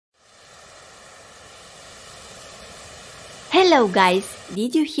Hello guys,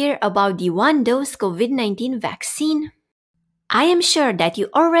 did you hear about the one-dose COVID-19 vaccine? I am sure that you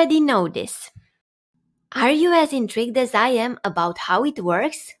already know this. Are you as intrigued as I am about how it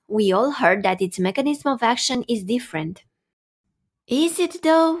works? We all heard that its mechanism of action is different. Is it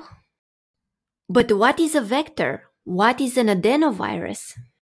though? But what is a vector? What is an adenovirus?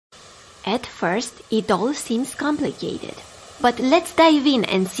 At first, it all seems complicated. But let's dive in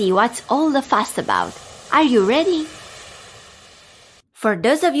and see what's all the fuss about. Are you ready? For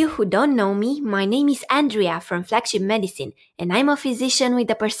those of you who don't know me, my name is Andrea from Flagship Medicine, and I'm a physician with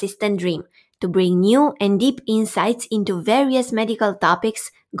a persistent dream to bring new and deep insights into various medical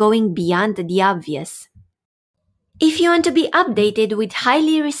topics going beyond the obvious. If you want to be updated with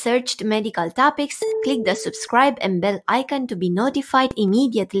highly researched medical topics, click the subscribe and bell icon to be notified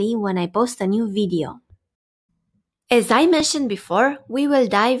immediately when I post a new video. As I mentioned before, we will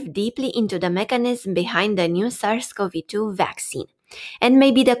dive deeply into the mechanism behind the new SARS-CoV-2 vaccine. And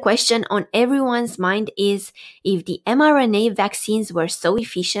maybe the question on everyone's mind is, if the mRNA vaccines were so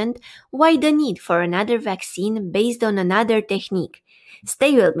efficient, why the need for another vaccine based on another technique?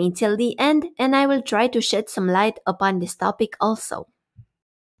 Stay with me till the end and I will try to shed some light upon this topic also.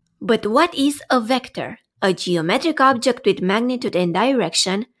 But what is a vector? A geometric object with magnitude and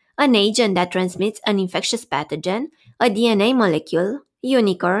direction, an agent that transmits an infectious pathogen, a DNA molecule,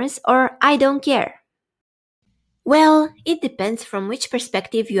 unicorns, or I don't care? Well, it depends from which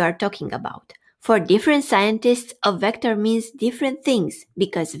perspective you are talking about. For different scientists, a vector means different things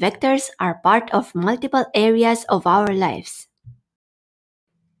because vectors are part of multiple areas of our lives.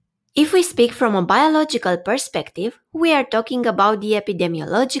 If we speak from a biological perspective, we are talking about the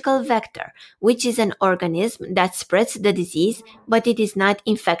epidemiological vector, which is an organism that spreads the disease, but it is not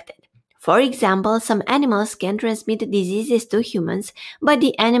infected. For example, some animals can transmit diseases to humans, but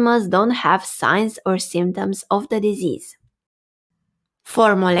the animals don't have signs or symptoms of the disease.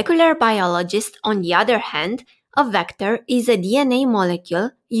 For molecular biologists, on the other hand, a vector is a DNA molecule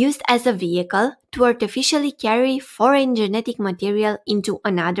used as a vehicle to artificially carry foreign genetic material into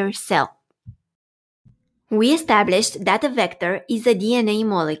another cell. We established that a vector is a DNA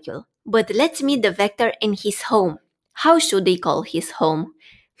molecule, but let's meet the vector in his home. How should they call his home?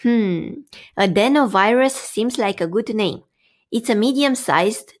 Adenovirus seems like a good name. It's a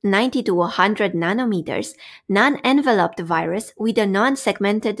medium-sized, 90 to 100 nanometers, non-enveloped virus with a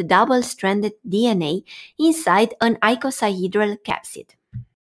non-segmented double-stranded DNA inside an icosahedral capsid.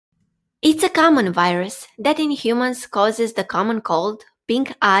 It's a common virus that in humans causes the common cold,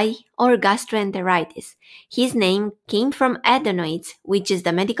 pink eye, or gastroenteritis. His name came from adenoids, which is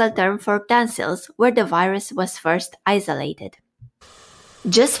the medical term for tonsils where the virus was first isolated.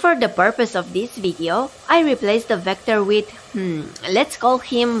 Just for the purpose of this video, I replaced the vector with, let's call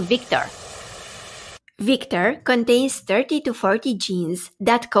him Viktor. Viktor contains 30 to 40 genes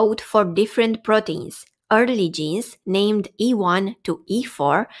that code for different proteins, early genes named E1 to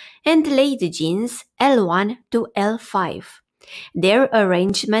E4 and late genes L1 to L5. Their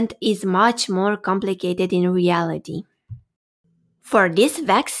arrangement is much more complicated in reality. For this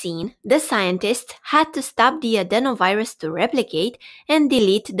vaccine, the scientists had to stop the adenovirus to replicate and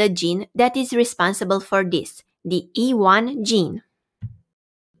delete the gene that is responsible for this, the E1 gene.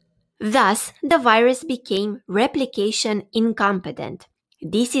 Thus, the virus became replication incompetent.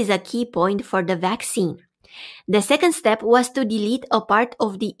 This is a key point for the vaccine. The second step was to delete a part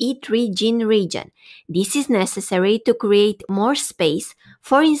of the E3 gene region. This is necessary to create more space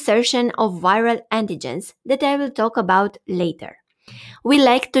for insertion of viral antigens that I will talk about later. We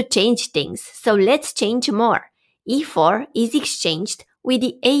like to change things, so let's change more. E4 is exchanged with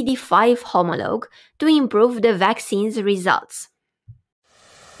the AD5 homologue to improve the vaccine's results.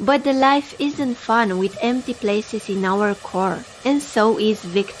 But the life isn't fun with empty places in our core, and so is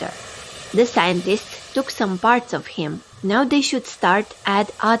Viktor. The scientists took some parts of him. Now they should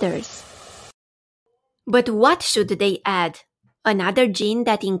add others. But what should they add? Another gene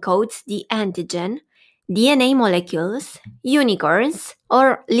that encodes the antigen, DNA molecules, unicorns,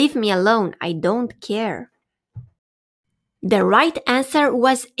 or leave me alone, I don't care. The right answer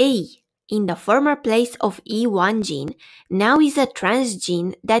was A. In the former place of E1 gene, now is a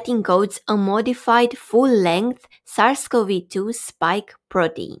transgene that encodes a modified full-length SARS-CoV-2 spike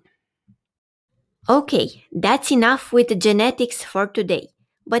protein. Okay, that's enough with genetics for today.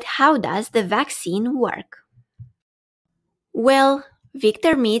 But how does the vaccine work? Well,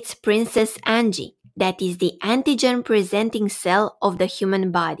 Viktor meets Princess Angie. That is the antigen-presenting cell of the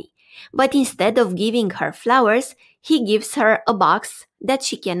human body. But instead of giving her flowers, he gives her a box that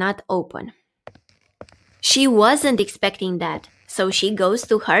she cannot open. She wasn't expecting that, so she goes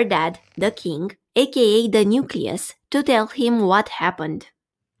to her dad, the king, aka the nucleus, to tell him what happened.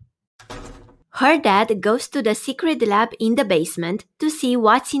 Her dad goes to the secret lab in the basement to see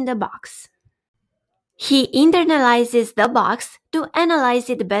what's in the box. He internalizes the box to analyze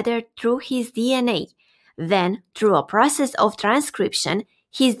it better through his DNA. Then, through a process of transcription,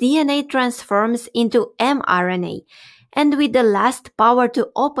 his DNA transforms into mRNA, and with the last power to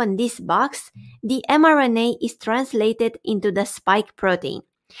open this box, the mRNA is translated into the spike protein.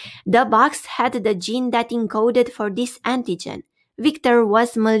 The box had the gene that encoded for this antigen. Viktor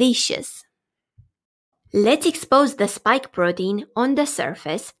was malicious. Let's expose the spike protein on the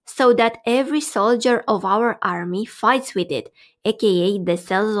surface so that every soldier of our army fights with it, aka the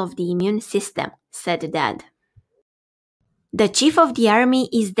cells of the immune system, said Dad. The chief of the army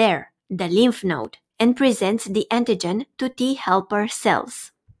is there, the lymph node, and presents the antigen to T helper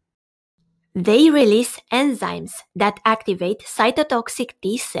cells. They release enzymes that activate cytotoxic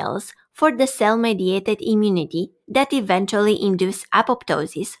T cells for the cell-mediated immunity that eventually induce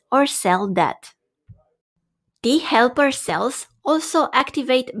apoptosis or cell death. T helper cells also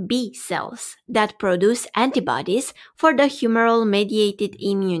activate B cells that produce antibodies for the humoral-mediated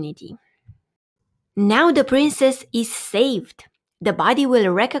immunity. Now the princess is saved. The body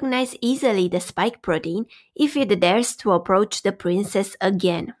will recognize easily the spike protein if it dares to approach the princess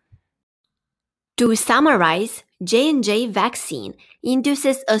again. To summarize, J&J vaccine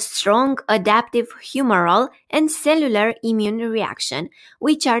induces a strong adaptive humoral and cellular immune reaction,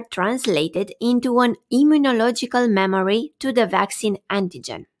 which are translated into an immunological memory to the vaccine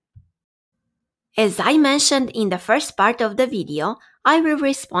antigen. As I mentioned in the first part of the video, I will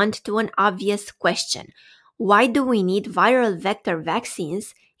respond to an obvious question. Why do we need viral vector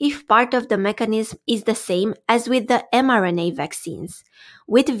vaccines if part of the mechanism is the same as with the mRNA vaccines?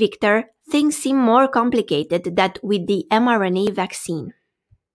 With Viktor, things seem more complicated than with the mRNA vaccine.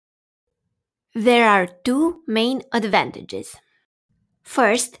 There are two main advantages.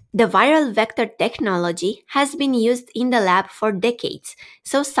 First, the viral vector technology has been used in the lab for decades,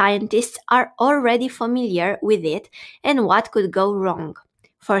 so scientists are already familiar with it and what could go wrong.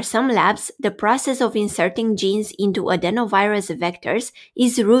 For some labs, the process of inserting genes into adenovirus vectors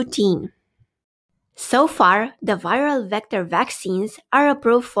is routine. So far, the viral vector vaccines are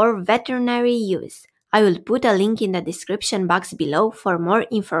approved for veterinary use. I will put a link in the description box below for more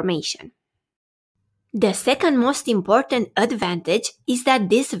information. The second most important advantage is that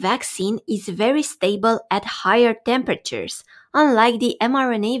this vaccine is very stable at higher temperatures, unlike the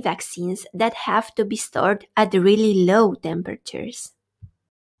mRNA vaccines that have to be stored at really low temperatures.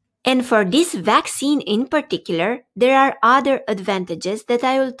 And for this vaccine in particular, there are other advantages that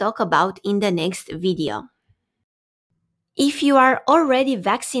I will talk about in the next video. If you are already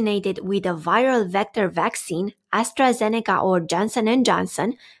vaccinated with a viral vector vaccine, AstraZeneca or Janssen &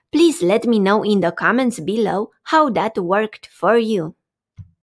 Johnson, please let me know in the comments below how that worked for you.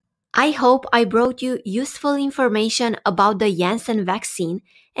 I hope I brought you useful information about the Janssen vaccine,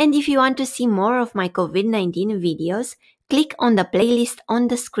 and if you want to see more of my COVID-19 videos, click on the playlist on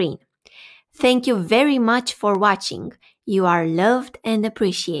the screen. Thank you very much for watching. You are loved and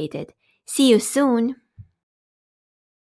appreciated. See you soon!